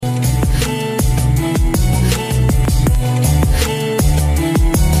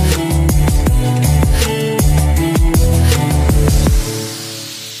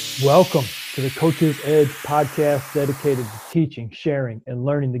Welcome to the Coach's Edge podcast dedicated to teaching, sharing, and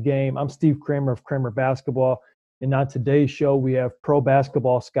learning the game. I'm Steve Kramer of Kramer Basketball, and on today's show, we have pro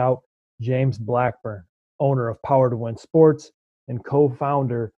basketball scout James Blackburn, owner of Power to Win Sports and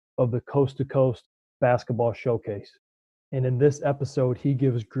co-founder of the Coast to Coast Basketball Showcase. And in this episode, he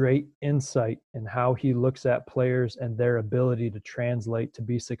gives great insight in how he looks at players and their ability to translate to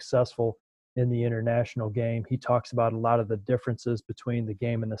be successful in the international game. He talks about a lot of the differences between the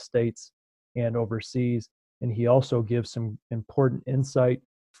game in the States and overseas. And he also gives some important insight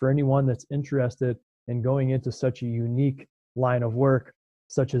for anyone that's interested in going into such a unique line of work,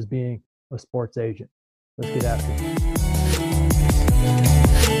 such as being a sports agent. Let's get after it.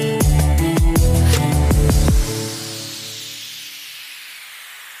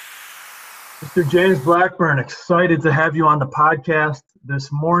 Mr. James Blackburn, excited to have you on the podcast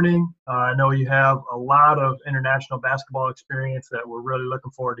this morning. I know you have a lot of international basketball experience that we're really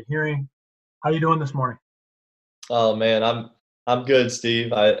looking forward to hearing. How are you doing this morning? Oh man, I'm good,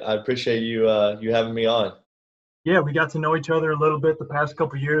 Steve. I appreciate you having me on. Yeah, we got to know each other a little bit the past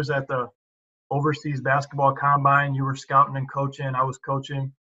couple of years at the Overseas Basketball Combine. You were scouting and coaching. I was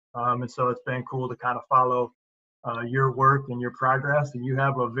coaching. And so it's been cool to kind of follow your work and your progress. And you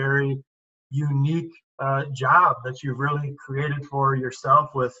have a very unique job that you've really created for yourself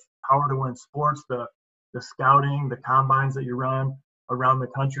with Power to Win Sports, the scouting, the combines that you run around the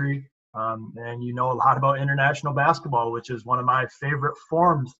country. And you know a lot about international basketball, which is one of my favorite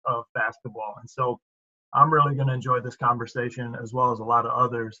forms of basketball. And so I'm really going to enjoy this conversation as well as a lot of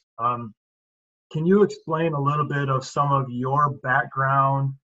others. Can you explain a little bit of some of your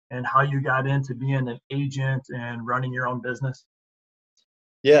background and how you got into being an agent and running your own business?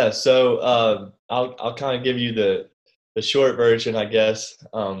 Yeah, so I'll kind of give you the short version, I guess.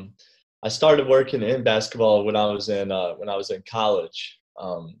 I started working in basketball when I was in college.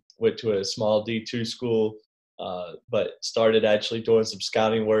 Went to a small D2 school, but started actually doing some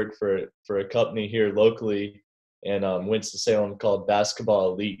scouting work for a company here locally in Winston-Salem called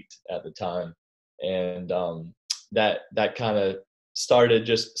Basketball Elite at the time, and that kind of started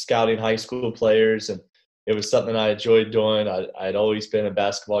just scouting high school players, and it was something I enjoyed doing. I'd always been a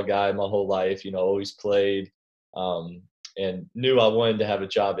basketball guy my whole life, always played, and knew I wanted to have a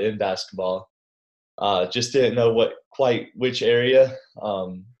job in basketball. Just didn't know which area,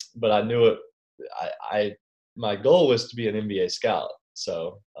 but I knew it. My goal was to be an NBA scout.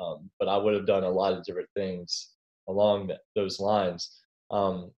 So, but I would have done a lot of different things along those lines.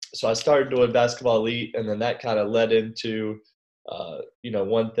 So I started doing Basketball Elite, and then that kind of led into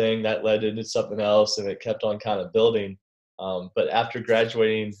one thing that led into something else, and it kept on kind of building. But after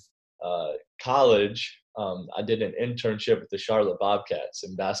graduating college, I did an internship with the Charlotte Bobcats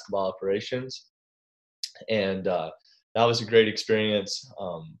in basketball operations, and that was a great experience.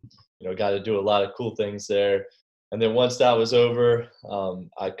 Got to do a lot of cool things there. And then once that was over,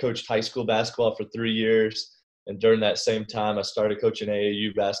 I coached high school basketball for 3 years, and during that same time, I started coaching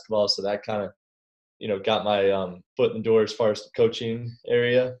AAU basketball. So that kind of got my foot in the door as far as the coaching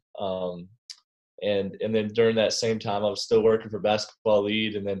area. And then during that same time, I was still working for Basketball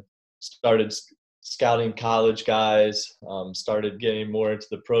Elite, and then started scouting college guys, started getting more into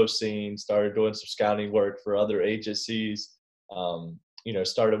the pro scene, started doing some scouting work for other agencies,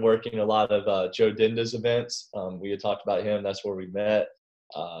 started working a lot of Joe Dinda's events. We had talked about him. That's where we met.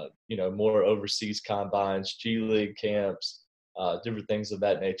 More overseas combines, G League camps, different things of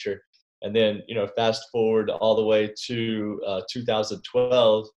that nature. And then, fast forward all the way to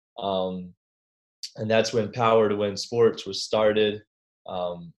 2012, and that's when Power to Win Sports was started.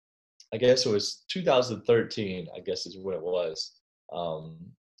 I guess it was 2013, I guess is when it was.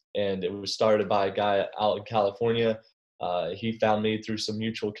 And it was started by a guy out in California. He found me through some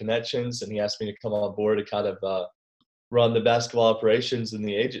mutual connections, and he asked me to come on board to kind of run the basketball operations in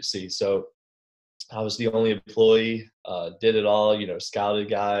the agency. So I was the only employee, did it all, scouted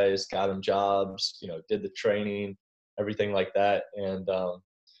guys, got them jobs, did the training, everything like that. And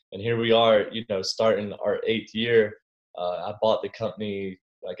here we are, starting our 8th year. I bought the company,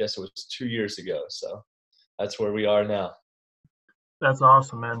 I guess it was 2 years ago. So that's where we are now. That's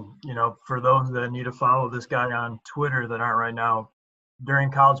awesome. And, for those that need to follow this guy on Twitter that aren't right now,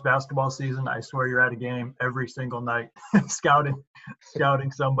 during college basketball season, I swear you're at a game every single night, scouting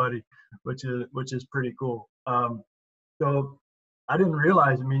somebody, which is pretty cool. So I didn't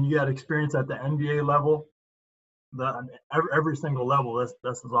realize, you got experience at the NBA level, every single level. This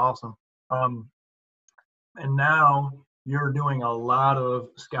is awesome. And now you're doing a lot of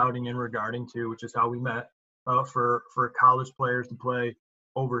scouting and regarding to, which is how we met, for college players to play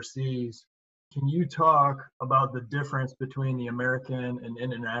overseas. Can you talk about the difference between the American and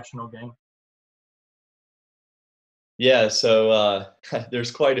international game? Yeah, so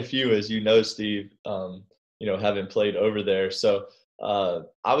there's quite a few, as you know, Steve. Having played over there, so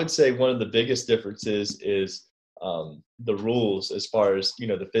I would say one of the biggest differences is the rules as far as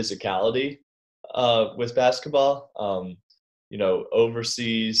the physicality with basketball.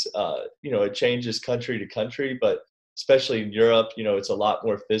 Overseas, it changes country to country, but especially in Europe, it's a lot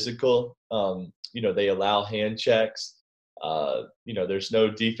more physical. They allow hand checks. There's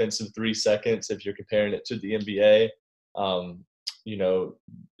no defensive 3 seconds if you're comparing it to the NBA. Um, you know,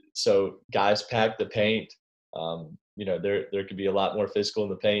 so guys pack the paint. There could be a lot more physical in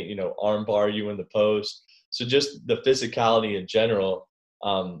the paint. Arm bar you in the post. So just the physicality in general,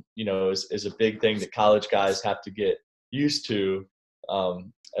 is a big thing that college guys have to get used to,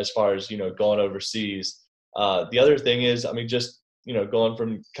 as far as going overseas. The other thing is, I mean, just going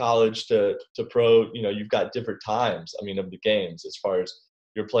from college to pro, you've got different times. I mean, of the games, as far as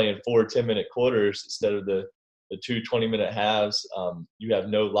you're playing 4 10-minute quarters instead of the 2 20-minute halves. You have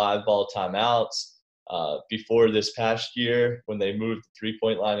no live ball timeouts. Before this past year, when they moved the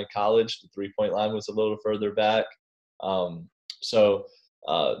 3-point line in college, the 3-point line was a little further back. So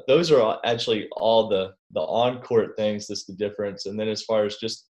those are actually all the on-court things. That's the difference. And then as far as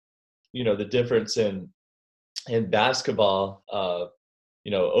just the difference in basketball,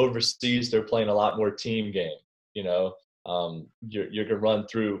 overseas they're playing a lot more team game. You're gonna run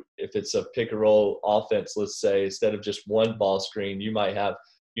through, if it's a pick and roll offense, let's say, instead of just one ball screen, you might have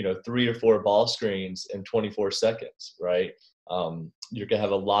 3 or 4 ball screens in 24 seconds, right? You're gonna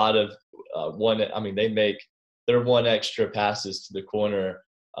have a lot of one. I mean, they make their 1 extra passes to the corner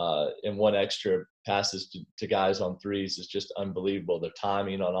and 1 extra passes to guys on threes is just unbelievable. The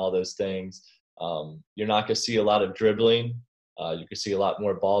timing on all those things. You're not gonna see a lot of dribbling. You can see a lot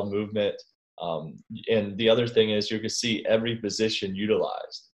more ball movement. And the other thing is, you can see every position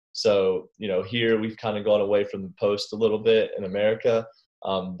utilized. So, here we've kind of gone away from the post a little bit in America.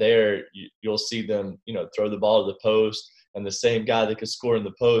 There, you'll see them, throw the ball to the post, and the same guy that can score in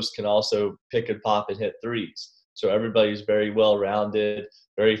the post can also pick and pop and hit threes. So everybody's very well-rounded,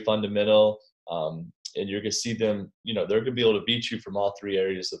 very fundamental, and you're going to see them, they're going to be able to beat you from all 3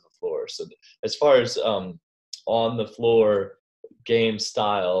 areas of the floor. So as far as on the floor game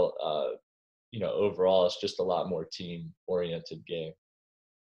style, overall, it's just a lot more team-oriented game.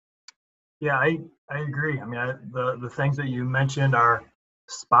 Yeah, I agree. I mean, the things that you mentioned are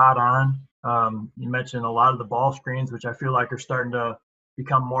spot on. You mentioned a lot of the ball screens, which I feel like are starting to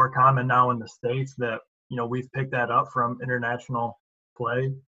become more common now in the States, that, we've picked that up from international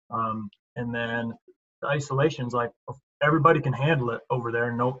play. And then the isolations, like, everybody can handle it over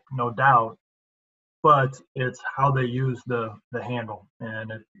there, no doubt. But it's how they use the handle,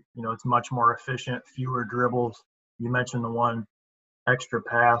 and it's much more efficient, fewer dribbles. You mentioned the 1 extra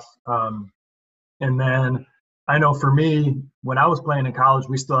pass. And then I know for me, when I was playing in college,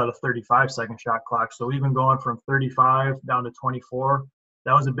 we still had a 35-second shot clock. So even going from 35 down to 24,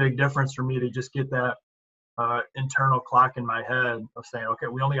 that was a big difference for me to just get that internal clock in my head of saying, okay,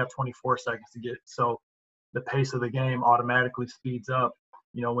 we only got 24 seconds to get. So the pace of the game automatically speeds up,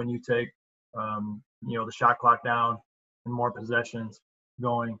 when you take, the shot clock down and more possessions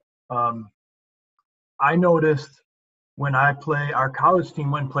going. I noticed when our college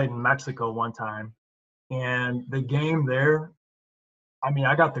team went and played in Mexico one time, and the game there, I mean,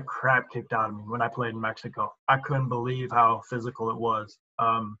 I got the crap kicked out of me when I played in Mexico. I couldn't believe how physical it was.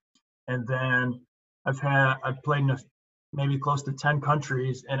 And then I've played in maybe close to 10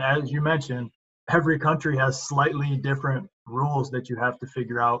 countries, and as you mentioned, every country has slightly different rules that you have to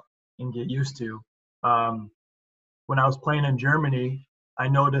figure out and get used to. When I was playing in Germany, I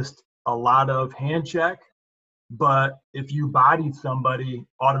noticed a lot of hand check, but if you bodied somebody,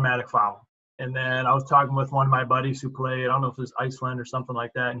 automatic foul. And then I was talking with one of my buddies who played, I don't know if it was Iceland or something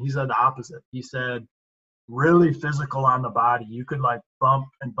like that, and he said the opposite. He said, really physical on the body. You could like bump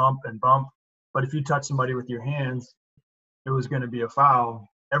and bump and bump, but if you touch somebody with your hands, it was going to be a foul.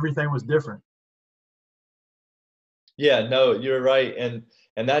 Everything was different. Yeah, no, you're right. And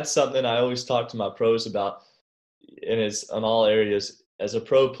that's something I always talk to my pros about, and it's on all areas. As a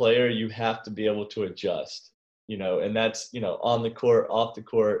pro player, you have to be able to adjust, and that's, on the court, off the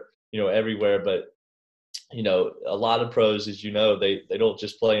court, everywhere. But, a lot of pros, as they don't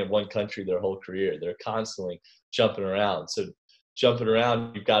just play in one country their whole career. They're constantly jumping around. So jumping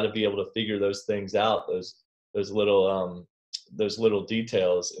around, you've got to be able to figure those things out, those little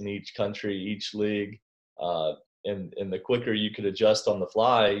details in each country, each league. And the quicker you could adjust on the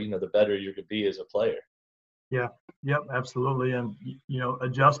fly, the better you could be as a player. Yeah, yep, absolutely. And,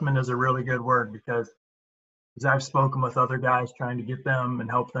 adjustment is a really good word because as I've spoken with other guys trying to get them and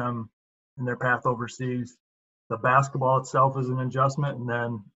help them in their path overseas, the basketball itself is an adjustment. And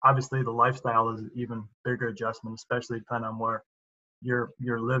then obviously the lifestyle is an even bigger adjustment, especially depending on where you're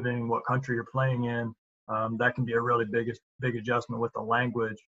living, what country you're playing in. That can be a really big adjustment with the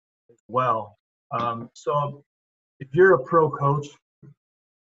language as well. So if you're a pro coach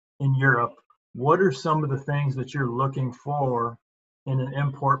in Europe, what are some of the things that you're looking for in an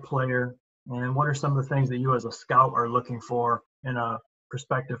import player? And what are some of the things that you as a scout are looking for in a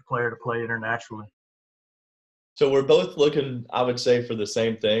prospective player to play internationally? So we're both looking, I would say, for the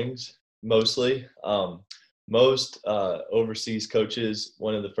same things mostly. Most overseas coaches,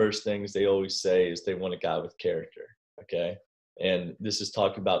 one of the first things they always say is they want a guy with character. Okay. And this is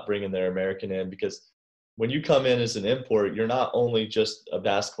talking about bringing their American in, because when you come in as an import, you're not only just a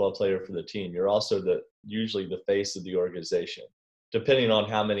basketball player for the team, you're also usually the face of the organization, depending on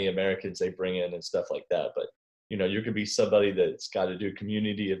how many Americans they bring in and stuff like that. But, you could be somebody that's got to do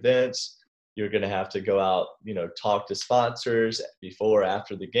community events. You're going to have to go out, talk to sponsors before,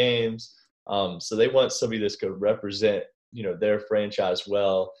 after the games. So they want somebody that's going to represent, their franchise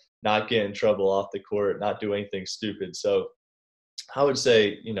well, not get in trouble off the court, not do anything stupid. So I would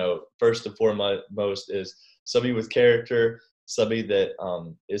say, first and foremost is somebody with character, somebody that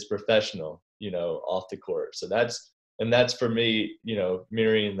is professional, off the court. So that's for me,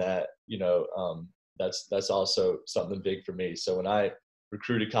 mirroring that, that's also something big for me. So when I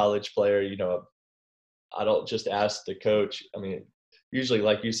recruit a college player, I don't just ask the coach. I mean, usually,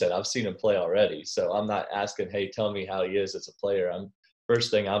 like you said, I've seen him play already. So I'm not asking, hey, tell me how he is as a player.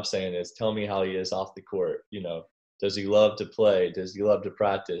 First thing I'm saying is, tell me how he is off the court. Does he love to play? Does he love to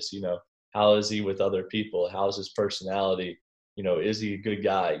practice? How is he with other people? How's his personality? Is he a good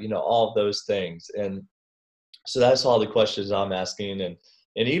guy? All of those things. And so that's all the questions I'm asking. And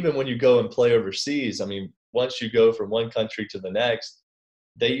even when you go and play overseas, I mean, once you go from one country to the next,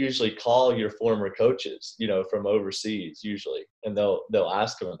 they usually call your former coaches, from overseas usually, and they'll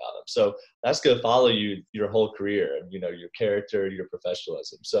ask them about them. So that's going to follow you your whole career, and your character, your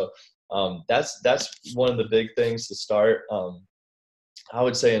professionalism. So that's one of the big things to start. I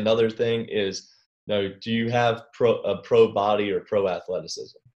would say another thing is, do you have a pro body or pro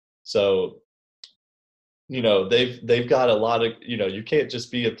athleticism? So they've got a lot of, you can't just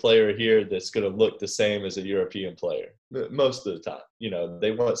be a player here that's going to look the same as a European player most of the time.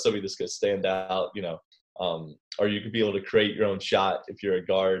 They want somebody that's going to stand out, or you could be able to create your own shot if you're a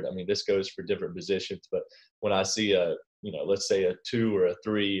guard. I mean, this goes for different positions, but when I see let's say a 2 or a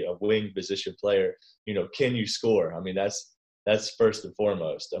 3, a wing position player, can you score? I mean, that's first and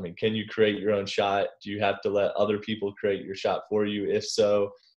foremost. I mean, can you create your own shot? Do you have to let other people create your shot for you? If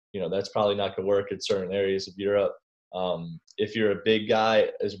so, that's probably not going to work in certain areas of Europe. If you're a big guy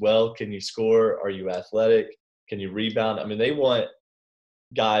as well, can you score? Are you athletic? Can you rebound? I mean, they want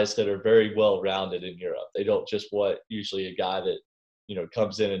guys that are very well-rounded in Europe. They don't just want usually a guy that,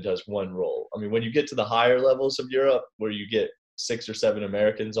 comes in and does one role. I mean, when you get to the higher levels of Europe where you get 6 or 7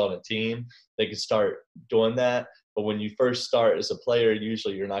 Americans on a team, they can start doing that. But when you first start as a player,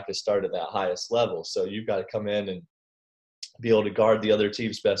 usually you're not going to start at that highest level. So you've got to come in and be able to guard the other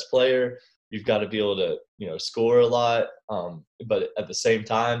team's best player. You've got to be able to, score a lot. But at the same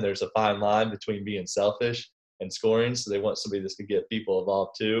time, there's a fine line between being selfish and scoring. So they want somebody that's going to get people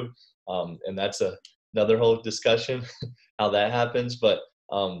involved too. And that's another whole discussion, how that happens. But,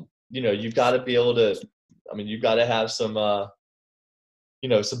 you've got to be able to, you've got to have some,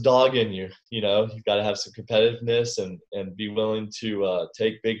 some dog in you. You've got to have some competitiveness and be willing to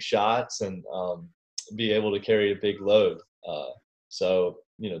take big shots and be able to carry a big load. So,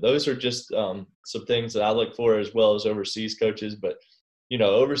 those are just some things that I look for, as well as overseas coaches. But,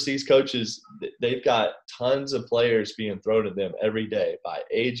 overseas coaches, they've got tons of players being thrown at them every day by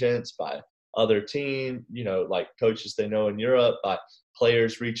agents, by other team, like coaches they know in Europe, by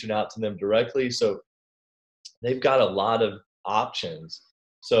players reaching out to them directly. So they've got a lot of options.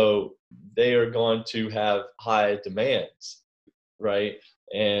 So they are going to have high demands, right?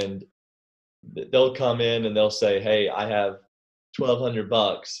 And they'll come in and they'll say, hey, I have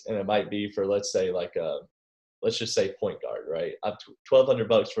 $1,200, and it might be for, let's say, let's just say point guard, right? I have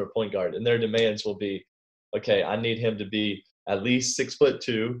 $1,200 for a point guard, and their demands will be, okay, I need him to be at least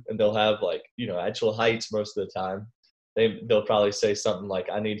 6'2", and they'll have actual heights most of the time. They'll probably say something like,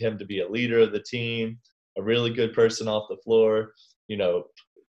 I need him to be a leader of the team, a really good person off the floor,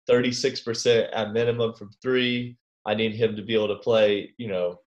 36% at minimum from 3. I need him to be able to play,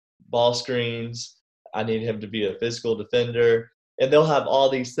 ball screens. I need him to be a physical defender. and they'll have all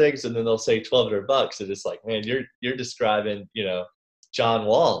these things, and then they'll say $1,200, and it's like, man, you're describing, John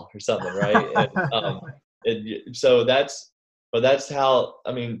Wall or something, right? So that's how,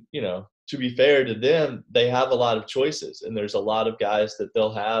 I mean, to be fair to them, they have a lot of choices, and there's a lot of guys that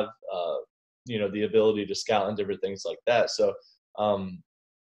they'll have, the ability to scout and different things like that. So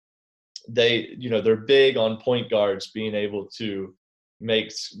they're big on point guards being able to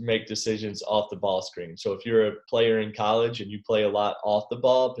make decisions off the ball screen. So if you're a player in college and you play a lot off the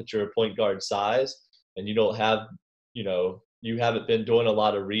ball, but you're a point guard size and you don't have, you haven't been doing a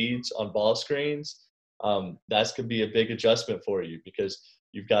lot of reads on ball screens, that's could be a big adjustment for you, because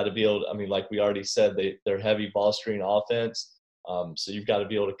you've got to be able to, I mean, like we already said, they're heavy ball screen offense. So you've got to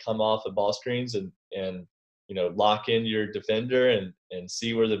be able to come off of ball screens and lock in your defender and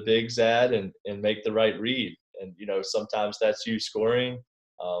see where the big's at and make the right read. And, sometimes that's you scoring,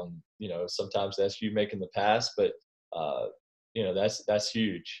 sometimes that's you making the pass, but, that's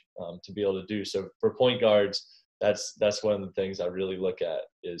huge to be able to do. So for point guards, that's one of the things I really look at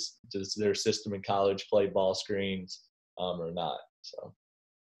is, does their system in college play ball screens or not? So.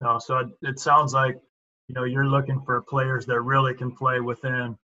 No, so it sounds like, you're looking for players that really can play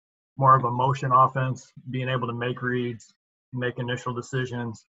within more of a motion offense, being able to make reads, make initial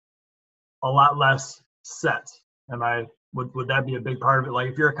decisions, a lot less sets. Would that be a big part of it? Like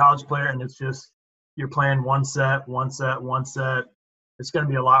if you're a college player and it's just you're playing one set, it's going to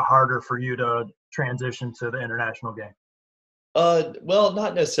be a lot harder for you to transition to the international game. Well,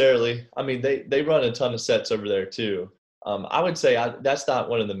 not necessarily. I mean, they run a ton of sets over there too. I would say that's not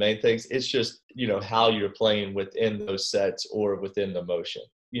one of the main things. It's just, how you're playing within those sets or within the motion.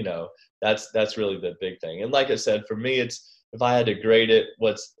 That's really the big thing. And like I said, for me, it's, if I had to grade it,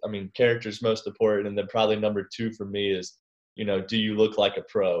 character's most important. And then probably number 2 for me is, do you look like a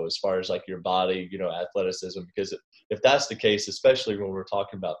pro as far as like your body, athleticism? Because if that's the case, especially when we're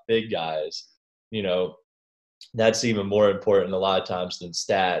talking about big guys, that's even more important a lot of times than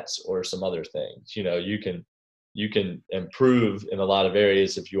stats or some other things. You can improve in a lot of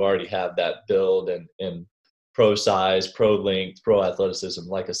areas if you already have that build and pro size, pro length, pro athleticism.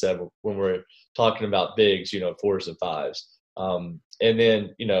 Like I said, when we're talking about bigs, 4s and 5s. And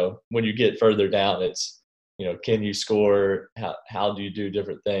then, when you get further down, it's, can you score? How do you do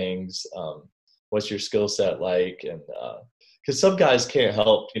different things? What's your skill set like? And because some guys can't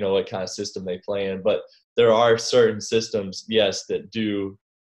help, what kind of system they play in, but there are certain systems, yes, that do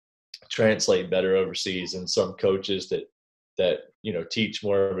translate better overseas, and some coaches that teach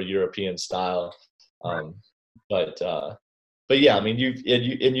more of a European style. But yeah, I mean,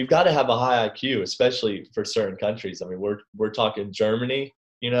 you've got to have a high IQ, especially for certain countries. I mean, we're talking Germany.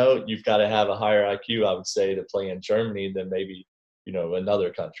 You've got to have a higher IQ, I would say, to play in Germany than maybe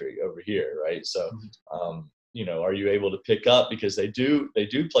another country over here, right? So, are you able to pick up, because they do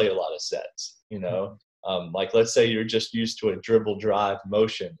play a lot of sets, like let's say you're just used to a dribble drive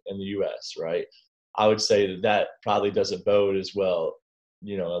motion in the U.S., right? I would say that probably doesn't bode as well,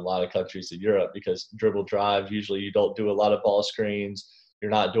 in a lot of countries in Europe, because dribble drive, usually you don't do a lot of ball screens.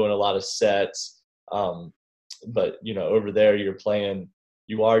 You're not doing a lot of sets. But, over there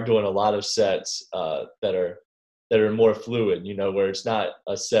you are doing a lot of sets that are more fluid, where it's not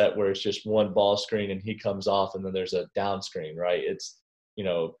a set where it's just one ball screen and he comes off and then there's a down screen, right? It's,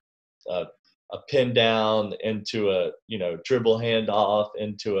 a pin down into a, dribble handoff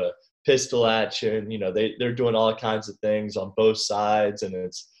into a pistol action. They're doing all kinds of things on both sides, and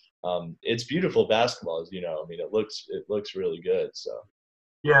it's beautiful basketball, as you know. I mean, it looks really good. So.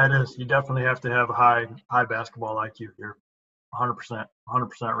 Yeah, it is. You definitely have to have a high basketball IQ. You're 100%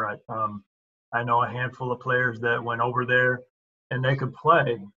 right. I know a handful of players that went over there and they could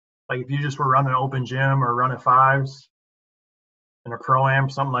play. Like if you just were running an open gym or running 5s in a pro-am,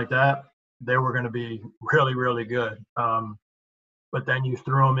 something like that, they were going to be really, really good. But then you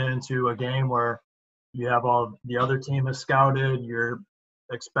threw them into a game where you have all the other team is scouted. You're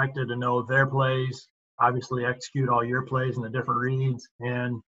expected to know their plays, obviously execute all your plays and the different reads.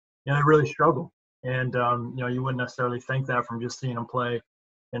 And, they really struggle. And, you wouldn't necessarily think that from just seeing them play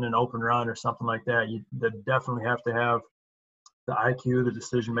in an open run or something like that. You definitely have to have the IQ, the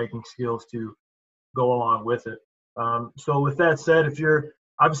decision-making skills to go along with it. So with that said, if you're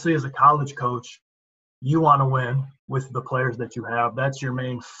obviously as a college coach, you want to win with the players that you have. That's your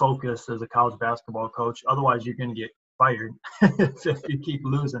main focus as a college basketball coach. Otherwise, you're going to get fired if you keep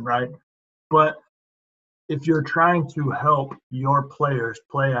losing, right? But if you're trying to help your players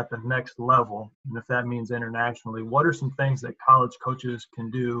play at the next level, and if that means internationally, what are some things that college coaches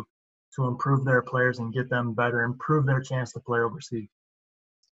can do to improve their players and get them better, improve their chance to play overseas?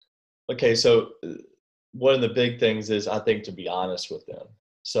 Okay, so one of the big things is, I think, to be honest with them.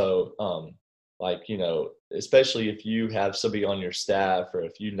 So, like, especially if you have somebody on your staff, or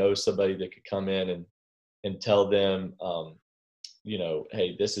if you know somebody that could come in and tell them,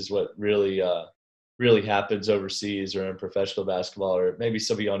 hey, this is what really happens overseas or in professional basketball, or maybe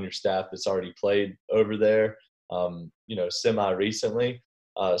somebody on your staff that's already played over there, semi-recently.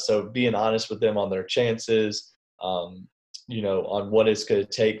 So being honest with them on their chances, on what it's going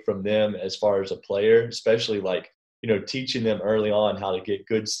to take from them as far as a player, especially like, teaching them early on how to get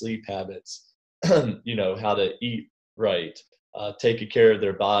good sleep habits, how to eat right, taking care of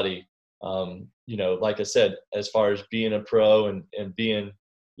their body. Like I said, as far as being a pro and being,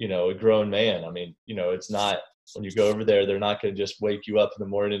 a grown man, I mean, it's not, when you go over there, they're not going to just wake you up in the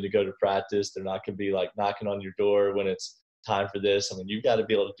morning to go to practice. They're not going to be like knocking on your door when it's time for this. I mean, you've got to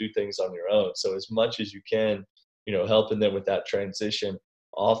be able to do things on your own. So as much as you can, helping them with that transition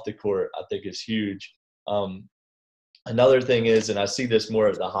off the court, I think is huge. Another thing is, and I see this more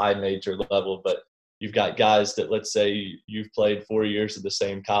at the high major level, but you've got guys that, let's say you've played 4 years at the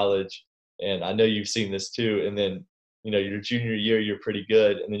same college, and I know you've seen this too. And then, your junior year, you're pretty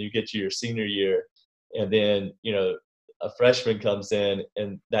good. And then you get to your senior year, and then, a freshman comes in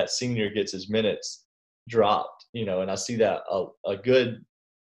and that senior gets his minutes dropped, and I see that a good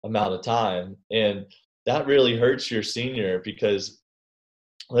amount of time. And that really hurts your senior, because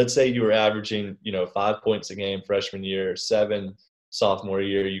let's say you were averaging, 5 points a game freshman year, 7 sophomore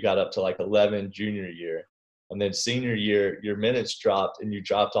year, you got up to like 11 junior year. And then senior year, your minutes dropped and you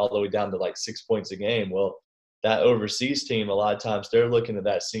dropped all the way down to like 6 points a game. Well, that overseas team, a lot of times they're looking at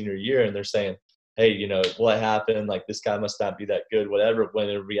that senior year and they're saying, hey, what happened? Like, this guy must not be that good, whatever. When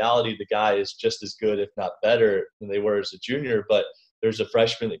in reality, the guy is just as good, if not better, than they were as a junior. But there's a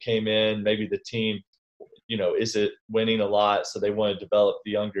freshman that came in, maybe the team, isn't winning a lot, so they want to develop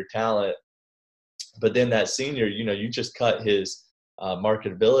the younger talent. But then that senior, you just cut his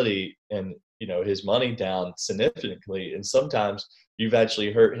marketability and, his money down significantly. And sometimes you've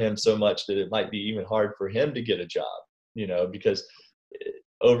actually hurt him so much that it might be even hard for him to get a job, because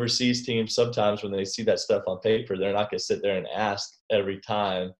overseas teams, sometimes when they see that stuff on paper, they're not going to sit there and ask every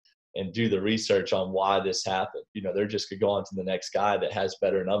time and do the research on why this happened. They're just going to go on to the next guy that has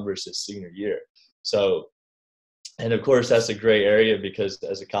better numbers his senior year. So, and of course, that's a gray area, because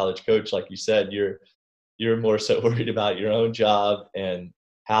as a college coach, like you said, you're more so worried about your own job and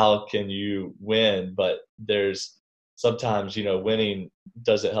how can you win. But there's sometimes, winning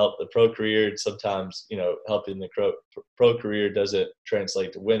doesn't help the pro career, and sometimes, helping the pro career doesn't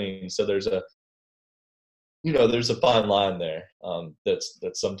translate to winning. So there's a fine line there that's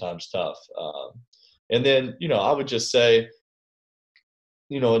sometimes tough. And then, I would just say,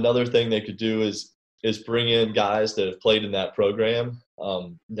 another thing they could do is bring in guys that have played in that program,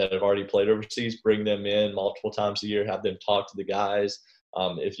 that have already played overseas, bring them in multiple times a year, have them talk to the guys.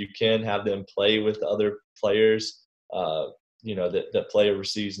 If you can, have them play with other players, that play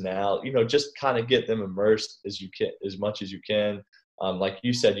overseas now, just kind of get them immersed as much as you can. Like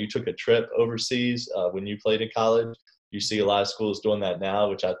you said, you took a trip overseas when you played in college. You see a lot of schools doing that now,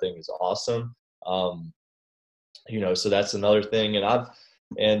 which I think is awesome. So that's another thing. To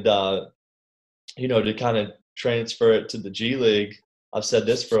kind of transfer it to the G League, I've said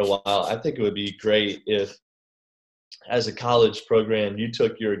this for a while. I think it would be great if, as a college program, you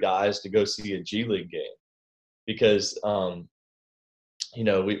took your guys to go see a G League game, because,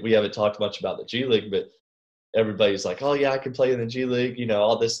 we haven't talked much about the G League, but everybody's like, oh yeah, I can play in the G League,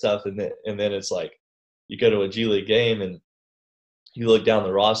 all this stuff. And then it's like, you go to a G League game and you look down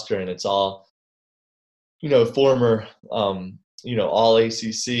the roster and it's all, former, all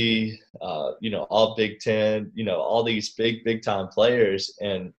ACC, all Big Ten, all these big time players.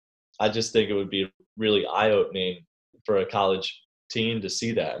 And I just think it would be really eye-opening for a college team to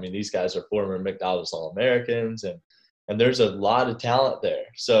see that. I mean, these guys are former McDonald's All-Americans, and there's a lot of talent there.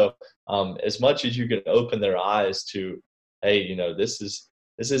 So as much as you can open their eyes to, hey, this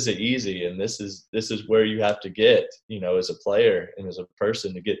isn't easy, and this is where you have to get, as a player and as a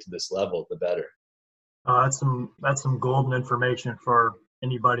person to get to this level, the better. That's some golden information for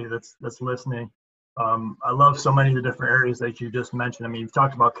anybody that's listening. I love so many of the different areas that you just mentioned. I mean, you've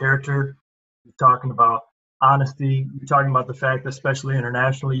talked about character, you're talking about honesty, you're talking about the fact that, especially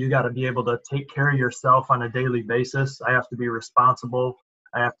internationally, you got to be able to take care of yourself on a daily basis. I have to be responsible.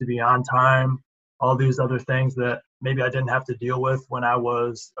 I have to be on time. All these other things that maybe I didn't have to deal with when I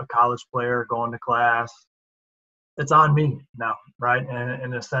was a college player going to class. It's on me now, right? And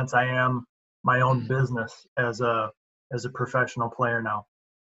in a sense, I am my own business as a professional player now.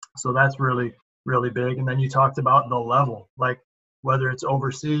 So that's really, really big. And then you talked about the level, like whether it's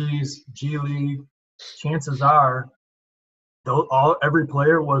overseas, G League, chances are every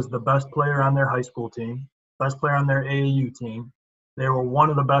player was the best player on their high school team, best player on their AAU team. They were one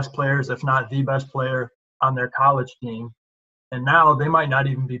of the best players, if not the best player on their college team. And now they might not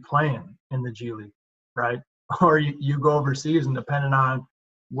even be playing in the G League, right? Or you go overseas, and depending on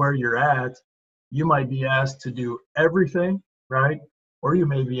where you're at, you might be asked to do everything, right? Or you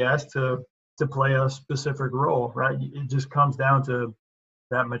may be asked to play a specific role, right? It just comes down to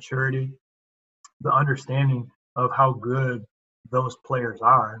that maturity, the understanding of how good those players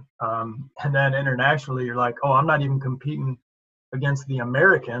are. And then internationally, you're like, oh, I'm not even competing against the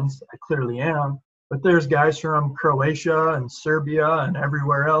Americans. I clearly am. But there's guys from Croatia and Serbia and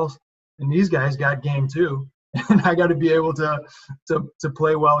everywhere else, and these guys got game too. And I got to be able to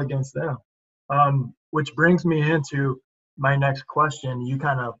play well against them. Which brings me into my next question. You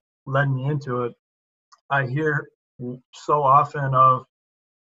kind of led me into it. I hear so often of,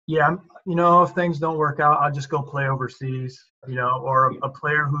 yeah, if things don't work out, I'll just go play overseas, or a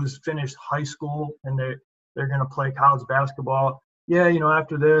player who's finished high school and they're going to play college basketball. Yeah,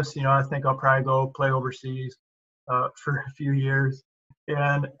 after this, I think I'll probably go play overseas for a few years.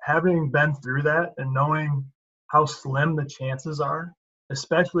 And having been through that and knowing how slim the chances are,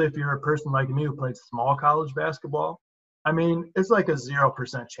 especially if you're a person like me who played small college basketball, I mean, it's like a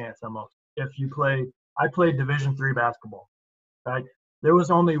 0% chance almost. I played Division III basketball, right? There was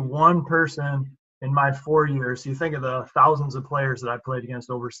only one person in my 4 years. You think of the thousands of players that I played against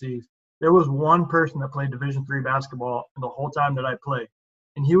overseas. There was one person that played Division III basketball the whole time that I played.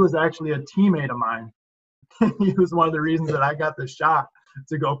 And he was actually a teammate of mine. He was one of the reasons that I got the shot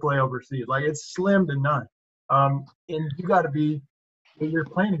to go play overseas. Like, it's slim to none. And you got to be, when you're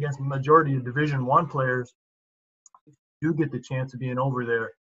playing against the majority of Division I players, you get the chance of being over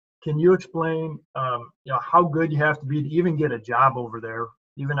there. Can you explain, how good you have to be to even get a job over there,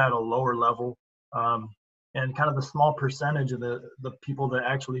 even at a lower level, and kind of the small percentage of the people that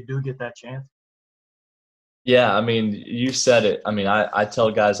actually do get that chance? Yeah, I mean, you said it. I mean, I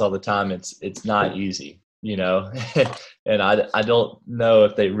tell guys all the time it's not easy, and I don't know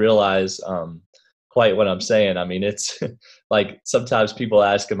if they realize quite what I'm saying. I mean, it's like sometimes people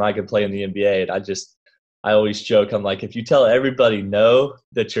ask if I can play in the NBA, and I always joke. I'm like, if you tell everybody no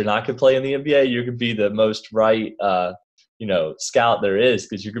that you're not going to play in the NBA, you're going to be the most right, scout there is,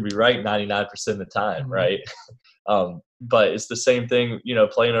 because you could be right 99% of the time, Mm-hmm. right? But it's the same thing,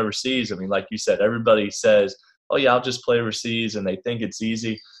 playing overseas. I mean, like you said, everybody says, oh, yeah, I'll just play overseas, and they think it's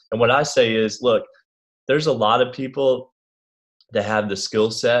easy. And what I say is, look, there's a lot of people that have the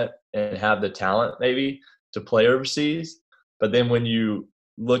skill set and have the talent maybe to play overseas. But then when you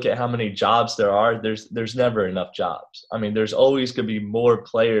look at how many jobs there are, there's never enough jobs. I mean, there's always going to be more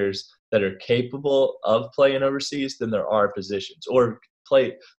players that are capable of playing overseas than there are positions, or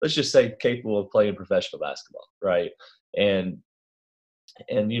let's just say capable of playing professional basketball, right? And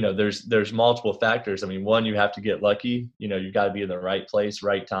there's multiple factors. I mean, one, you have to get lucky. You've got to be in the right place,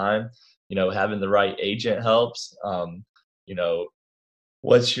 right time. Having the right agent helps.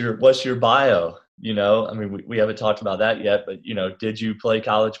 What's your bio? I mean, we haven't talked about that yet, but did you play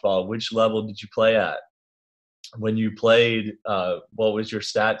college ball? Which level did you play at? When you played, what was your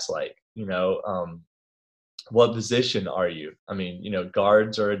stats like? What position are you? I mean,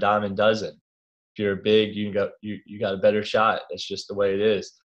 guards are a dime a dozen. If you're big, you got a better shot. That's just the way it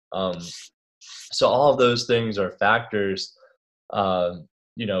is. So all of those things are factors,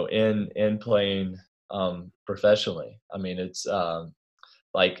 in playing professionally. I mean, it's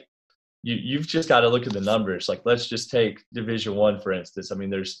like you've just got to look at the numbers. Like, let's just take Division I, for instance. I mean,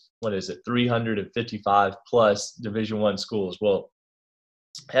 there's 355 plus Division I schools. Well,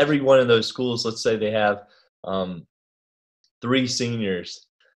 every one of those schools, let's say they have 3 seniors.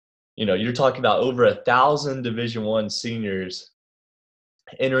 You're talking about over 1,000 Division I seniors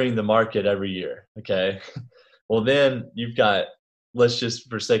entering the market every year. Okay. Well, then you've got, let's just,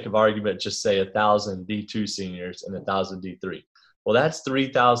 for sake of argument, just say 1,000 D2 seniors and 1,000 D3. Well, that's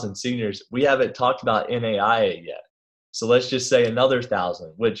 3,000 seniors. We haven't talked about NAIA yet. So let's just say another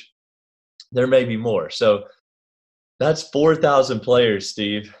 1,000, which there may be more. So that's 4,000 players,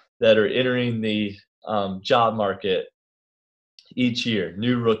 Steve, that are entering the job market each year,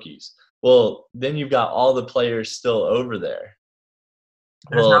 new rookies. Well, then you've got all the players still over there.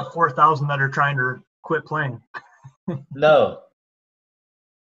 There's not 4,000 that are trying to quit playing. No.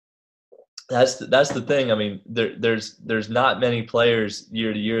 That's the thing. I mean, there's not many players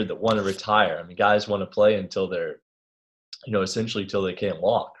year to year that want to retire. I mean, guys want to play until they're, essentially till they can't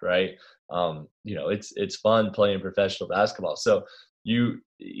walk, right? It's fun playing professional basketball. So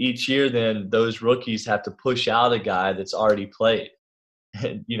each year then those rookies have to push out a guy that's already played.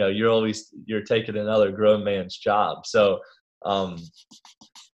 and you're taking another grown man's job. So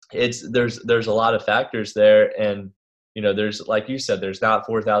there's a lot of factors there, and there's, like you said, there's not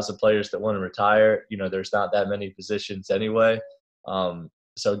 4,000 players that want to retire. There's not that many positions anyway.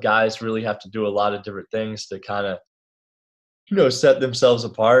 So guys really have to do a lot of different things to kind of set themselves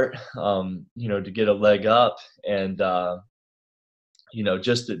apart, to get a leg up, and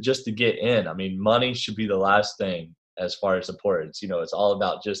just to get in. I mean, money should be the last thing as far as importance. It's all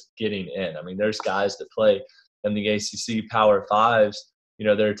about just getting in. I mean, there's guys that play in the ACC Power Fives,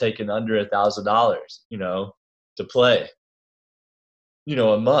 they're taking under $1,000, to play,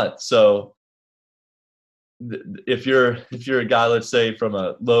 a month. So if you're a guy, let's say from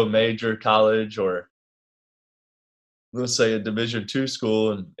a low major college, or let's say a Division II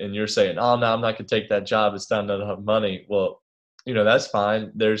school, and you're saying, oh no, I'm not going to take that job, it's not enough money. Well, that's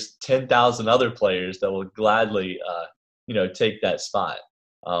fine. There's 10,000 other players that will gladly, take that spot.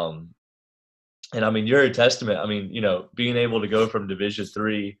 And I mean, you're a testament. I mean, being able to go from Division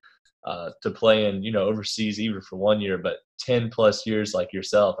III to playing, overseas, even for 1 year, but 10 plus years like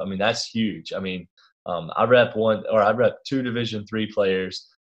yourself. I mean, that's huge. I mean, I rep two Division III players,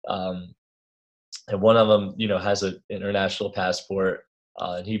 and one of them, has an international passport,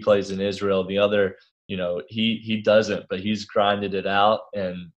 and he plays in Israel. The other, he doesn't, but he's grinded it out,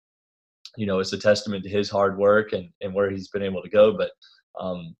 and it's a testament to his hard work and where he's been able to go. But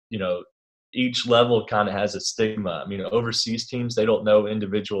each level kind of has a stigma. I mean, overseas teams, they don't know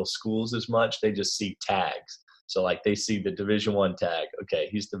individual schools as much. They just see tags. So like they see the Division I tag. Okay,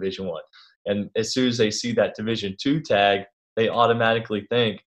 he's Division I. And as soon as they see that Division II tag, they automatically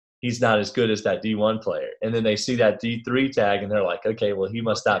think he's not as good as that D1 player. And then they see that D3 tag and they're like, okay, well, he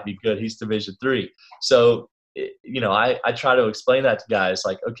must not be good. He's Division III. So, I try to explain that to guys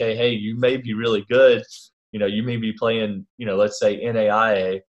like, okay, hey, you may be really good. You may be playing, let's say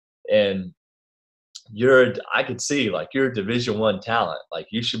NAIA, and I could see like you're a Division I talent. Like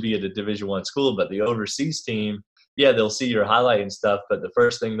you should be at a Division I school, but the overseas team, yeah, they'll see your highlight and stuff, but the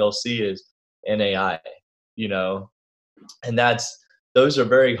first thing they'll see is NAIA, and those are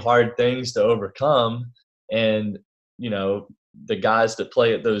very hard things to overcome. And, the guys that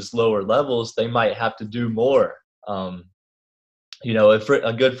play at those lower levels, they might have to do more. A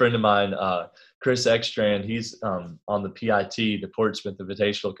good friend of mine, Chris Ekstrand, he's on the PIT, the Portsmouth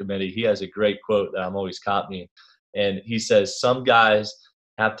Invitational Committee. He has a great quote that I'm always copying. And he says, some guys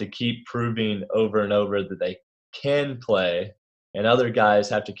have to keep proving over and over that they can play, and other guys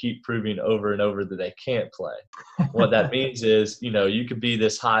have to keep proving over and over that they can't play. What that means is, you could be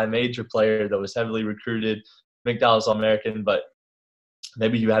this high major player that was heavily recruited, McDonald's All-American, but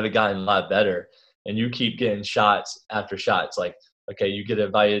maybe you haven't gotten a lot better, and you keep getting shots after shots. Like, okay, you get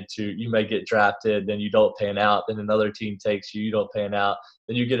invited you may get drafted, then you don't pan out, then another team takes you, you don't pan out,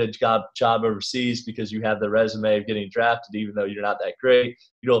 then you get a job overseas because you have the resume of getting drafted even though you're not that great,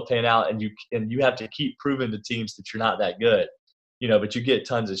 you don't pan out, and you have to keep proving to teams that you're not that good, but you get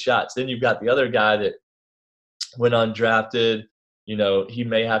tons of shots. Then you've got the other guy that went undrafted, he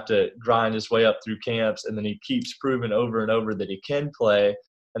may have to grind his way up through camps, and then he keeps proving over and over that he can play,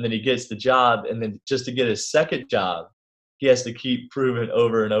 and then he gets the job, and then just to get his second job, he has to keep proving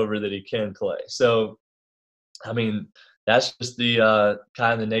over and over that he can play. So, I mean, that's just the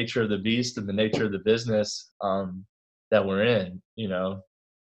kind of the nature of the beast and the nature of the business that we're in,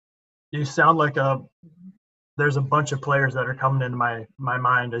 You sound like there's a bunch of players that are coming into my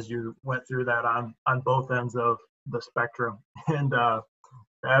mind as you went through that on both ends of the spectrum. And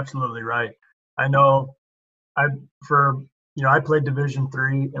absolutely right. I know I played Division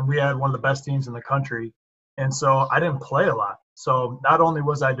III, and we had one of the best teams in the country. And so I didn't play a lot. So not only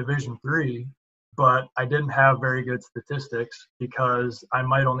was I Division III, but I didn't have very good statistics because I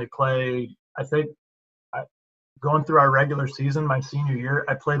might only play, I think, going through our regular season, my senior year,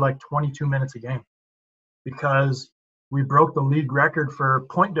 I played like 22 minutes a game because we broke the league record for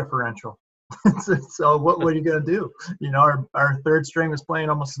point differential. So what are you going to do? Our third string was playing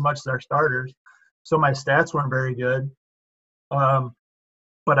almost as much as our starters. So my stats weren't very good.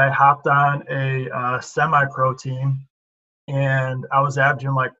 But I hopped on a semi-pro team, and I was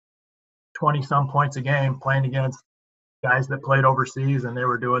averaging like 20-some points a game playing against guys that played overseas, and they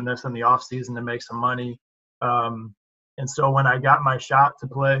were doing this in the off season to make some money. And so when I got my shot to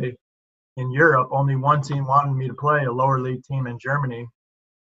play in Europe, only one team wanted me to play, a lower league team in Germany.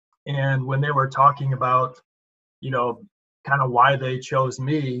 And when they were talking about, kind of why they chose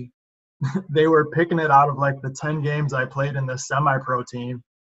me, they were picking it out of like the 10 games I played in this semi-pro team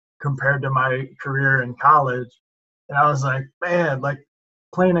compared to my career in college. And I was like, man, like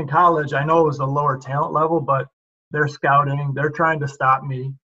playing in college, I know it was a lower talent level, but they're scouting, they're trying to stop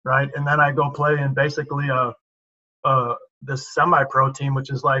me, right? And then I go play in basically this semi-pro team, which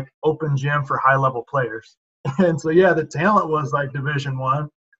is like open gym for high-level players. And so, yeah, the talent was like Division I,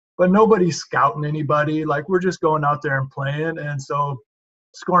 but nobody's scouting anybody. Like, we're just going out there and playing. And so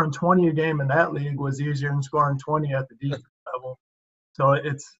scoring 20 a game in that league was easier than scoring 20 at the defense level. So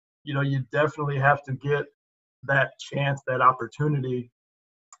it's, you definitely have to get that chance, that opportunity,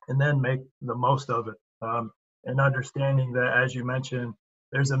 and then make the most of it. And understanding that, as you mentioned,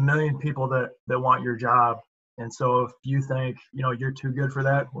 there's a million people that want your job. And so if you think, you're too good for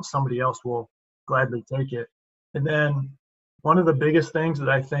that, well, somebody else will gladly take it. And then one of the biggest things that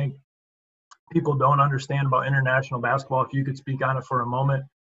I think people don't understand about international basketball, if you could speak on it for a moment,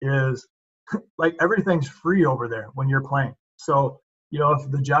 is like everything's free over there when you're playing. So,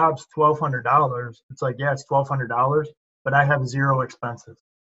 if the job's $1,200, it's like, yeah, it's $1,200, but I have zero expenses,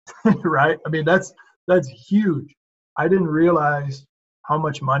 right? I mean, that's huge. I didn't realize how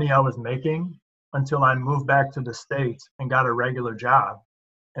much money I was making until I moved back to the States and got a regular job.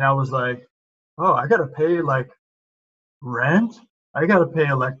 And I was like, oh, I got to pay like rent. I got to pay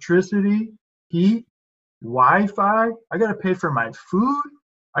electricity, heat, Wi-Fi. I got to pay for my food.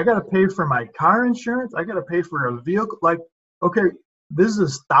 I got to pay for my car insurance. I got to pay for a vehicle. Like, okay, this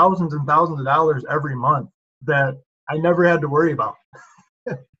is thousands and thousands of dollars every month that I never had to worry about.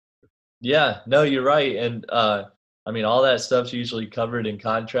 Yeah, no, you're right. And I mean, all that stuff's usually covered in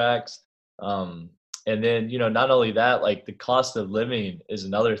contracts. And then, not only that, like the cost of living is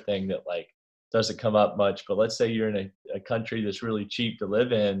another thing that like doesn't come up much. But let's say you're in a country that's really cheap to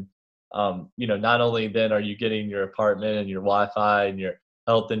live in. Not only then are you getting your apartment and your Wi-Fi and your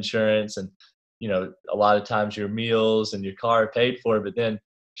health insurance and, a lot of times your meals and your car are paid for, but then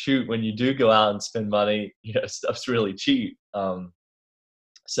shoot, when you do go out and spend money, stuff's really cheap.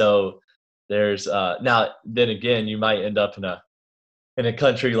 So there's now then again, you might end up in a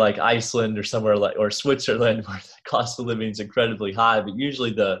country like Iceland or somewhere or Switzerland where the cost of living is incredibly high, but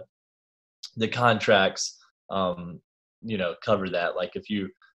usually the contracts cover that. Like if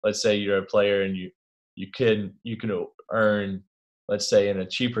let's say you're a player and you can earn, let's say in a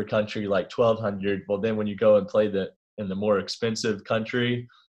cheaper country like $1,200, well then when you go and play in the more expensive country,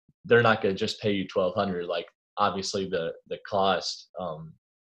 they're not going to just pay you $1,200. Like obviously the cost,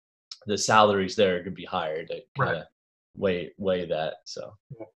 the salaries there are going to be higher to kind of weigh that. So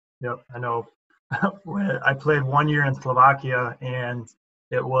yep, I know. I played 1 year in Slovakia, and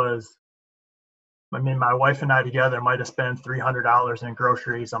it was, I mean, my wife and I together might have spent $300 in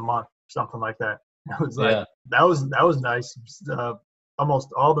groceries a month, something like that. It was like, that was nice. Almost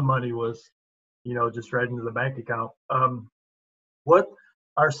all the money was, just right into the bank account. What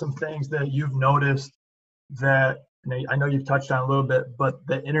are some things that you've noticed that, I know you've touched on a little bit, but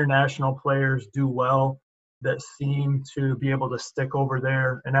the international players do well that seem to be able to stick over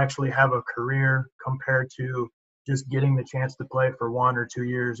there and actually have a career compared to just getting the chance to play for 1 or 2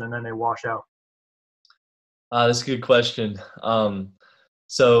 years and then they wash out? That's a good question.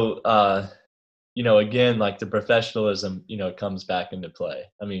 Again, like the professionalism, comes back into play.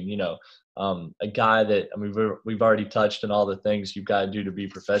 I mean, a guy that, I mean, we've already touched on all the things you've got to do to be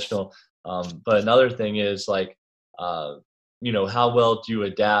professional. But another thing is like, how well do you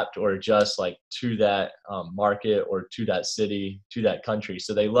adapt or adjust like to that market or to that city, to that country?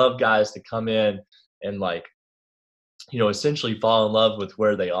 So they love guys to come in and like, essentially fall in love with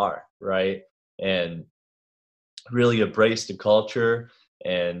where they are, right? And really embrace the culture.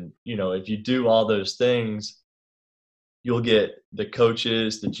 And, if you do all those things, you'll get the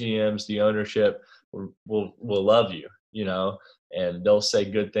coaches, the GMs, the ownership will love you, and they'll say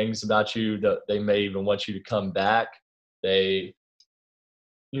good things about you. They may even want you to come back. They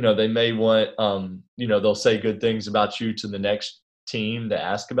may want, they'll say good things about you to the next team that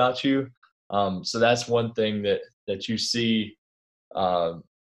ask about you. So that's one thing that you see,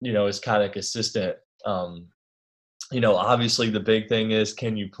 is kind of consistent. Obviously the big thing is,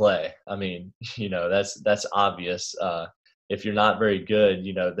 can you play? I mean, that's obvious. If you're not very good,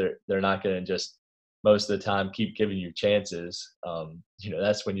 they're not going to just most of the time keep giving you chances.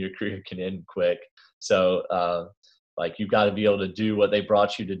 That's when your career can end quick. So, like you've got to be able to do what they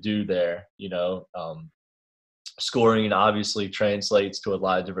brought you to do there. Scoring obviously translates to a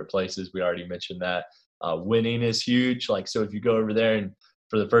lot of different places. We already mentioned that. Winning is huge. Like, so if you go over there and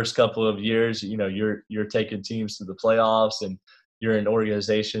for the first couple of years, you're taking teams to the playoffs and you're in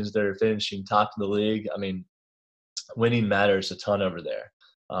organizations that are finishing top of the league. I mean, winning matters a ton over there,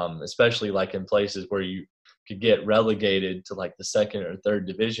 especially like in places where you could get relegated to like the second or third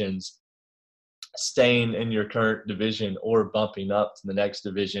divisions. Staying in your current division or bumping up to the next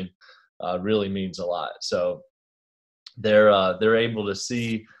division really means a lot. So they're able to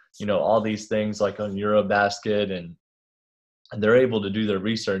see, all these things like on Eurobasket, and they're able to do their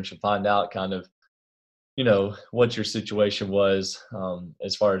research and find out kind of, what your situation was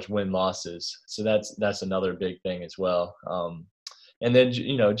as far as win losses. So that's another big thing as well. And then,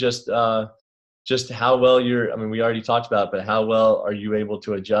 just how well we already talked about it, but how well are you able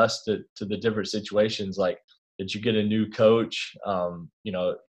to adjust to the different situations? Like, did you get a new coach?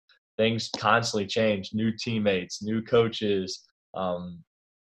 Things constantly change, new teammates, new coaches. How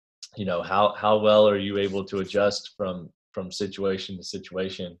well are you able to adjust from situation to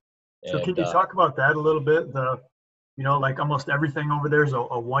situation? So can you talk about that a little bit? Like almost everything over there is a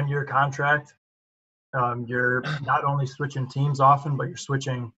 1-year contract. You're not only switching teams often, but you're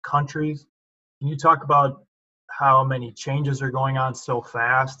switching countries. Can you talk about how many changes are going on so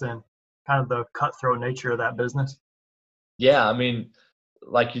fast and kind of the cutthroat nature of that business? Yeah,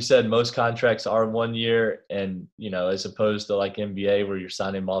 like you said, most contracts are 1 year, and as opposed to like NBA where you're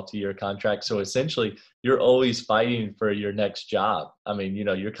signing multi-year contracts. So essentially you're always fighting for your next job.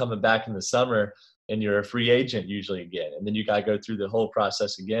 You're coming back in the summer and you're a free agent usually again, and then you got to go through the whole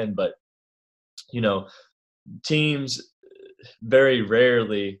process again. But teams very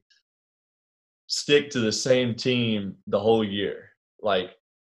rarely stick to the same team the whole year. Like,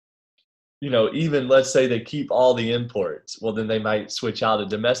 even let's say they keep all the imports, well, then they might switch out a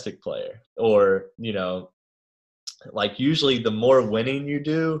domestic player. Or, like usually the more winning you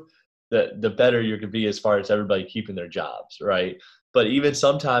do, the better you could be as far as everybody keeping their jobs, right? But even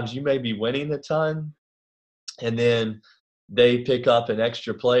sometimes you may be winning a ton, and then they pick up an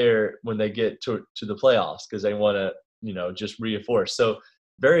extra player when they get to the playoffs because they want to, just reinforce. So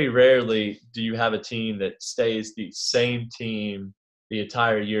very rarely do you have a team that stays the same team the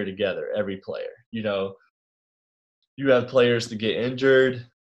entire year together, every player. You have players that get injured.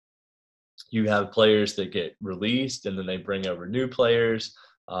 You have players that get released, and then they bring over new players.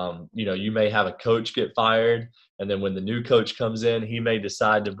 You may have a coach get fired, and then when the new coach comes in, he may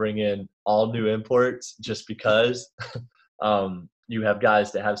decide to bring in all new imports just because. You have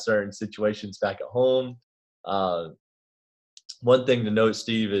guys that have certain situations back at home. One thing to note,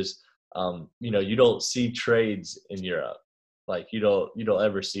 Steve, is you don't see trades in Europe. Like you don't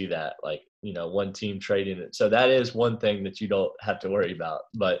ever see that, like, one team trading it. So that is one thing that you don't have to worry about.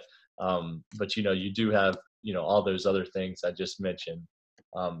 But you do have, all those other things I just mentioned.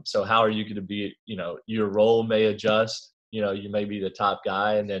 So how are you going to be, your role may adjust, you may be the top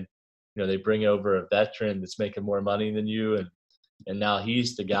guy, and then, they bring over a veteran that's making more money than you. And now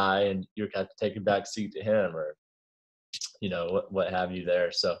he's the guy, and you have to take a back seat to him, or, what have you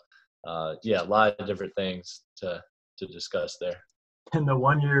there. So, a lot of different things to discuss there. And the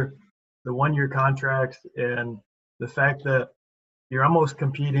 1-year contracts, and the fact that you're almost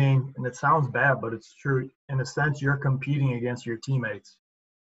competing, and it sounds bad, but it's true. In a sense, you're competing against your teammates,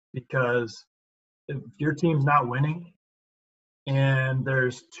 because if your team's not winning and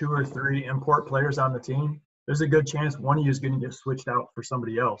there's 2 or 3 import players on the team, there's a good chance one of you is going to get switched out for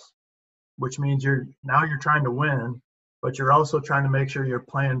somebody else, which means you're trying to win, but you're also trying to make sure you're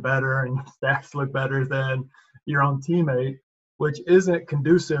playing better and your stats look better than your own teammate, which isn't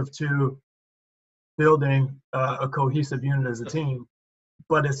conducive to building a cohesive unit as a team.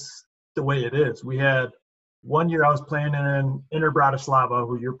 But it's the way it is. We had 1 year I was playing in Inter Bratislava,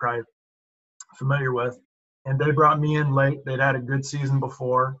 who you're probably familiar with, and they brought me in late. They'd had a good season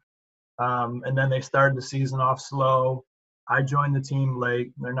before, and then they started the season off slow. I joined the team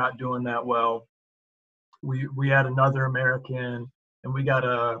late. They're not doing that well. We had another American, and we got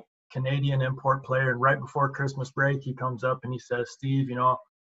a Canadian import player. And right before Christmas break, he comes up and he says, "Steve,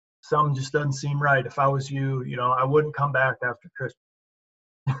 something just doesn't seem right. If I was you, I wouldn't come back after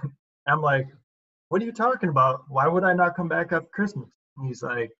Christmas." I'm like, "What are you talking about? Why would I not come back after Christmas?" And he's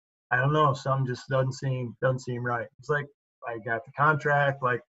like, "I don't know. Something just doesn't seem right." It's like, I got the contract.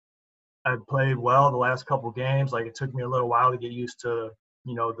 Like, I played well the last couple games. Like, it took me a little while to get used to,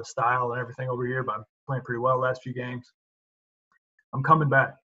 the style and everything over here, but I'm playing pretty well the last few games. I'm coming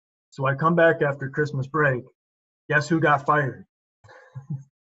back. So I come back after Christmas break. Guess who got fired?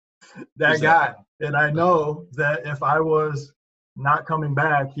 That guy. And I know that if I was not coming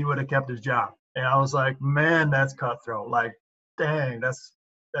back, he would have kept his job. And I was like, man, that's cutthroat. Like, dang, that's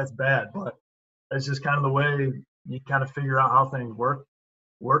bad. But that's just kind of the way you kind of figure out how things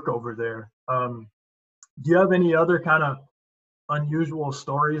work over there. Do you have any other kind of unusual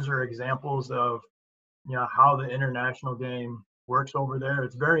stories or examples of, how the international game works over there?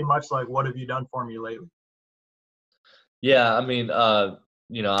 It's very much like, what have you done for me lately? Yeah, I'll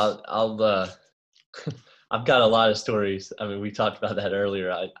I've got a lot of stories. We talked about that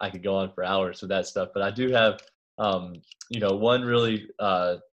earlier. I could go on for hours with that stuff, but I do have One really,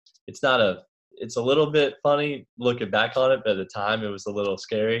 it's a little bit funny looking back on it, but at the time it was a little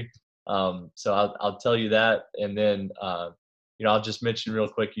scary. So I'll tell you that. And then, I'll just mention real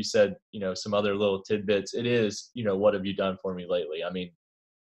quick, you said, some other little tidbits. It is, what have you done for me lately? I mean,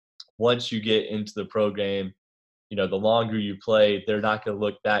 once you get into the pro game, the longer you play, they're not going to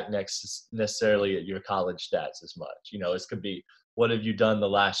look back necessarily at your college stats as much. It could be, what have you done the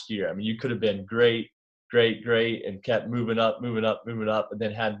last year? I mean, you could have been great, and kept moving up, and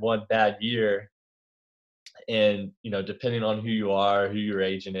then had one bad year. And, depending on who you are, who your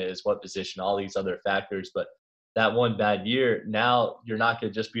agent is, what position, all these other factors, but that one bad year, now you're not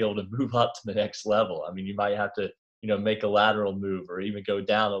going to just be able to move up to the next level. I mean, you might have to, make a lateral move or even go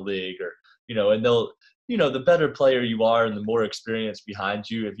down a league or, and they'll, the better player you are and the more experience behind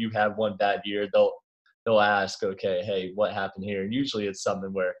you, if you have one bad year, they'll ask, okay, hey, what happened here? And usually it's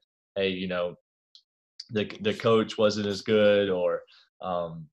something where, hey, the coach wasn't as good, or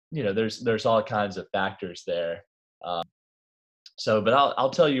there's all kinds of factors there. But I'll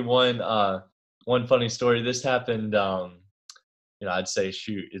tell you one funny story. This happened, I'd say,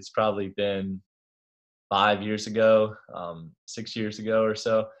 it's probably been 5 years ago, 6 years ago or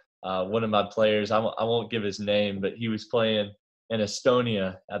so. One of my players, I won't give his name, but he was playing in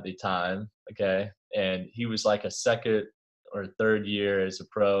Estonia at the time. Okay. And he was like a second or third year as a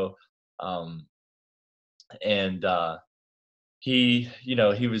pro. He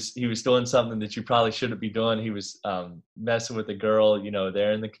was doing something that you probably shouldn't be doing. He was messing with a girl,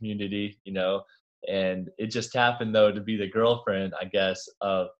 there in the community, and it just happened though to be the girlfriend, I guess,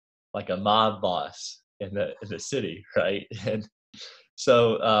 of like a mob boss in the city, right? And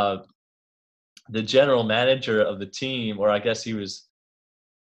so the general manager of the team, or I guess he was,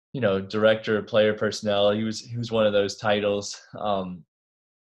 director of player personnel. He was one of those titles.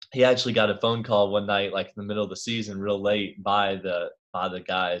 He actually got a phone call one night, like in the middle of the season, real late, by the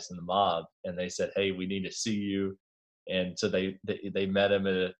guys in the mob, and they said, "Hey, we need to see you." And so they met him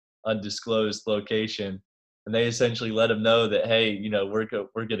at an undisclosed location, and they essentially let him know that, hey, we're going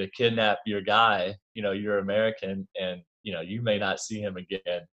to kidnap your guy. You're American, and you may not see him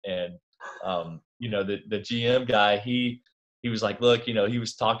again. And the GM guy, he was like, look, he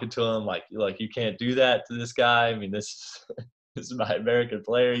was talking to him like you can't do that to this guy. I mean, this is my American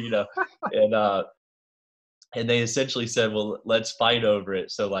player, and they essentially said, well, let's fight over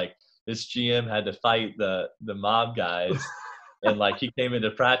it. So like this GM had to fight the mob guys, and like he came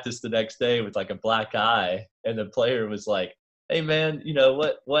into practice the next day with like a black eye, and the player was like, hey man,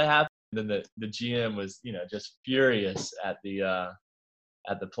 what happened? And then the GM was, just furious at the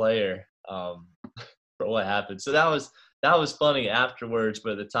player for what happened. So that was funny afterwards,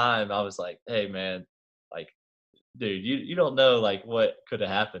 but at the time I was like, hey man, like, dude, you don't know like what could have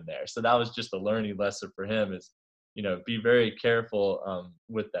happened there. So that was just a learning lesson for him, is, be very careful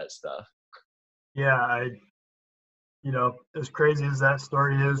with that stuff. Yeah, as crazy as that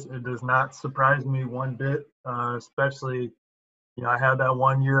story is, it does not surprise me one bit. Especially, I had that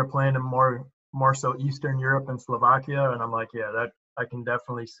 1 year playing in more so Eastern Europe and Slovakia, and I'm like, yeah, that I can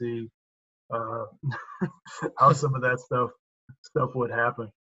definitely see how some of that stuff would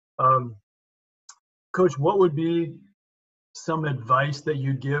happen. Coach, what would be some advice that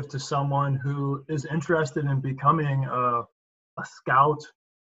you give to someone who is interested in becoming a scout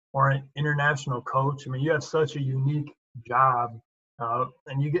or an international coach? I mean, you have such a unique job,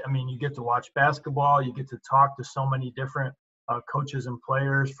 and you get to watch basketball. You get to talk to so many different coaches and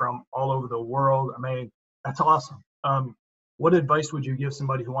players from all over the world. I mean, that's awesome. What advice would you give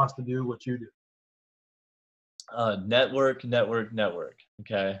somebody who wants to do what you do? Network.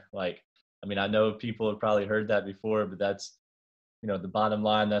 Okay. Like, I mean, I know people have probably heard that before, but that's, the bottom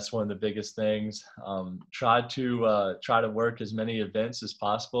line. That's one of the biggest things. Try to work as many events as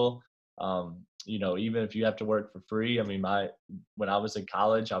possible. Even if you have to work for free. I mean, when I was in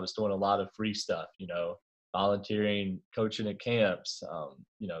college, I was doing a lot of free stuff, volunteering, coaching at camps,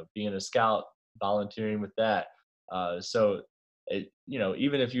 being a scout, volunteering with that.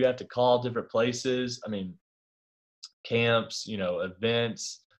 Even if you have to call different places, I mean, camps,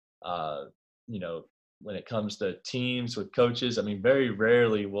 events, when it comes to teams with coaches, I mean, very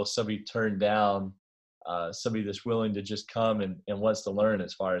rarely will somebody turn down somebody that's willing to just come and wants to learn,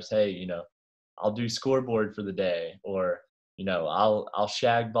 as far as, hey, I'll do scoreboard for the day, or, I'll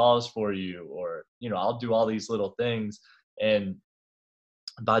shag balls for you, or, I'll do all these little things. And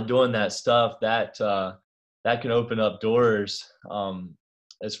by doing that stuff, that can open up doors,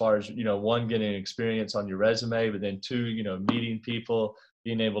 as far as, one, getting experience on your resume, but then two, meeting people,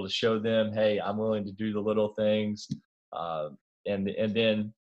 being able to show them, hey, I'm willing to do the little things. And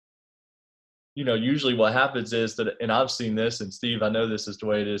then, usually what happens is that, and I've seen this, and Steve, I know this is the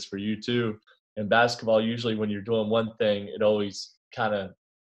way it is for you too. In basketball, usually when you're doing one thing, it always kind of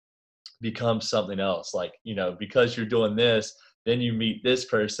becomes something else. Like, because you're doing this, then you meet this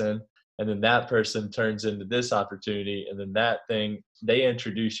person, and then that person turns into this opportunity, and then that thing, they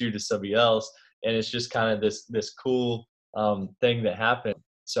introduce you to somebody else, and it's just kind of this cool thing that happened.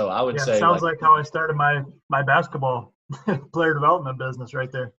 So I would Yeah, it say, sounds like, like how I started my basketball player development business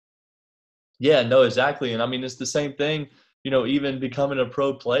right there. yeah, no, exactly. And I mean, it's the same thing, even becoming a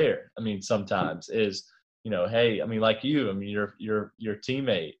pro player. I mean, sometimes is, hey, I mean, like you, I mean, your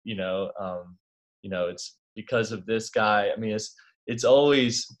teammate, it's because of this guy. I mean, it's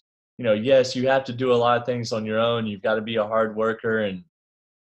always, yes, you have to do a lot of things on your own. You've got to be a hard worker, and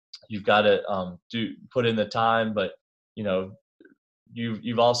you've got to put in the time, but you know,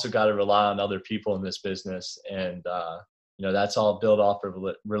 you've also got to rely on other people in this business, and that's all built off of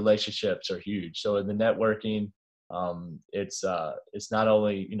relationships are huge. So in the networking, it's not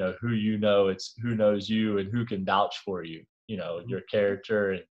only who it's who knows you and who can vouch for you, your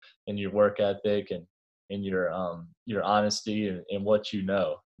character and your work ethic and your honesty and what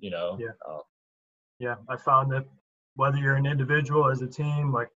Yeah. Yeah, I found that whether you're an individual as a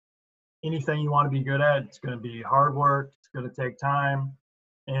team, like anything you want to be good at, it's going to be hard work. It's going to take time,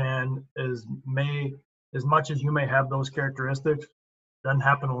 and as much as you may have those characteristics, doesn't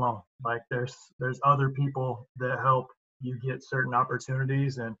happen alone. Like there's other people that help you get certain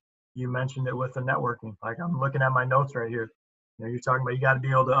opportunities, and you mentioned it with the networking. Like I'm looking at my notes right here. You're talking about you got to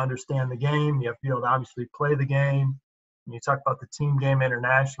be able to understand the game. You have to be able to obviously play the game. And you talk about the team game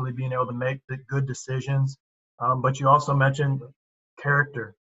internationally, being able to make the good decisions. But you also mentioned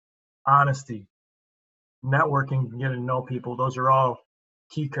character, honesty, networking, getting to know people. Those are all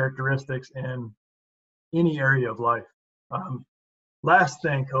key characteristics in any area of life. Last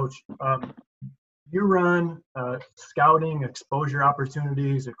thing, Coach, you run scouting exposure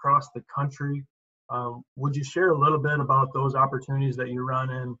opportunities across the country. Would you share a little bit about those opportunities that you run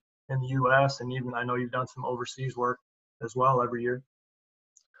in the U.S. and even I know you've done some overseas work as well every year?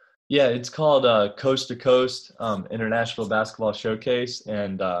 Yeah, it's called Coast to Coast International Basketball Showcase,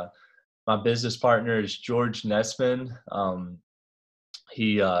 and my business partner is George Nessman.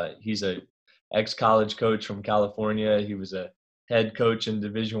 He's a ex-college coach from California. He was a head coach in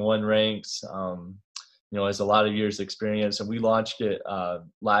Division I ranks. Has a lot of years experience, and we launched it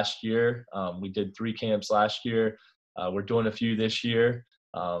last year. We did 3 camps last year. We're doing a few this year.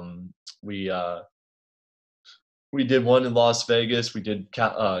 We did one in Las Vegas. We did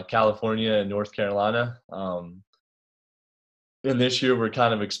California and North Carolina. And this year we're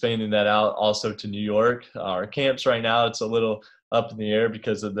kind of expanding that out also to New York. Our camps right now, it's a little up in the air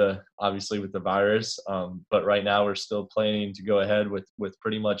because of obviously with the virus. But right now we're still planning to go ahead with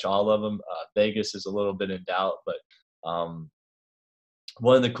pretty much all of them. Vegas is a little bit in doubt, but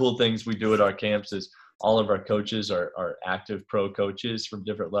one of the cool things we do at our camps is all of our coaches are active pro coaches from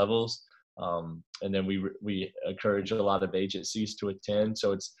different levels. And then we encourage a lot of agencies to attend.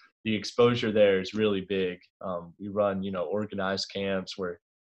 So the exposure there is really big. We run, organized camps where,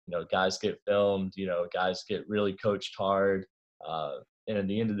 guys get filmed, guys get really coached hard. And at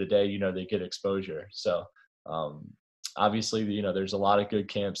the end of the day, they get exposure. So obviously, there's a lot of good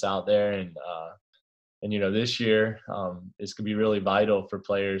camps out there. And this year is going to be really vital for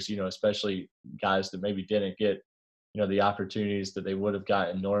players, especially guys that maybe didn't get the opportunities that they would have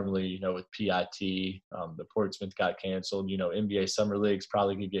gotten normally, with PIT. The Portsmouth got canceled. NBA Summer League's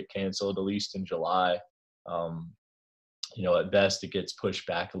probably could get canceled at least in July. At best it gets pushed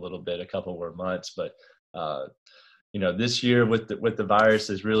back a little bit, a couple more months. But this year with the virus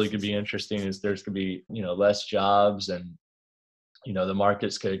is really going to be interesting. Is there's going to be less jobs, and the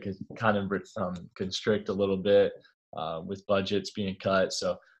markets could kind of constrict a little bit with budgets being cut.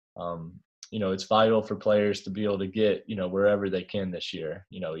 So it's vital for players to be able to get, wherever they can this year,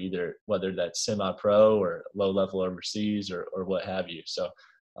 either whether that's semi-pro or low-level overseas or what have you. So,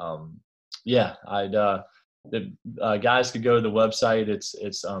 the guys could go to the website.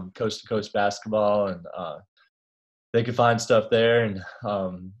 It's Coast to Coast Basketball, and they can find stuff there. And,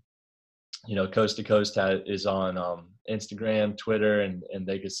 Coast to Coast is on Instagram, Twitter, and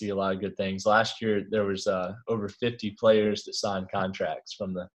they could see a lot of good things. Last year, there was over 50 players that signed contracts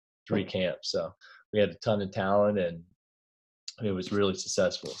from the 3 camps. So we had a ton of talent, and it was really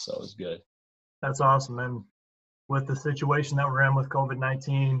successful. So it was good. That's awesome. And with the situation that we're in with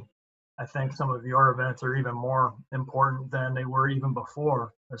COVID-19, I think some of your events are even more important than they were even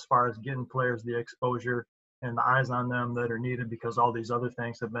before, as far as getting players the exposure and the eyes on them that are needed, because all these other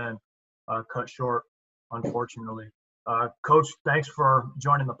things have been cut short, unfortunately. Coach, thanks for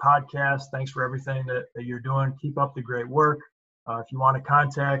joining the podcast. Thanks for everything that you're doing. Keep up the great work. If you want to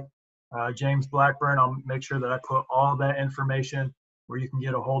contact James Blackburn, I'll make sure that I put all that information where you can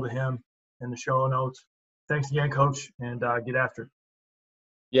get a hold of him in the show notes. Thanks again, Coach, and get after it.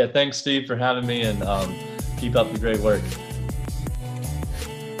 Yeah, thanks, Steve, for having me, and keep up the great work.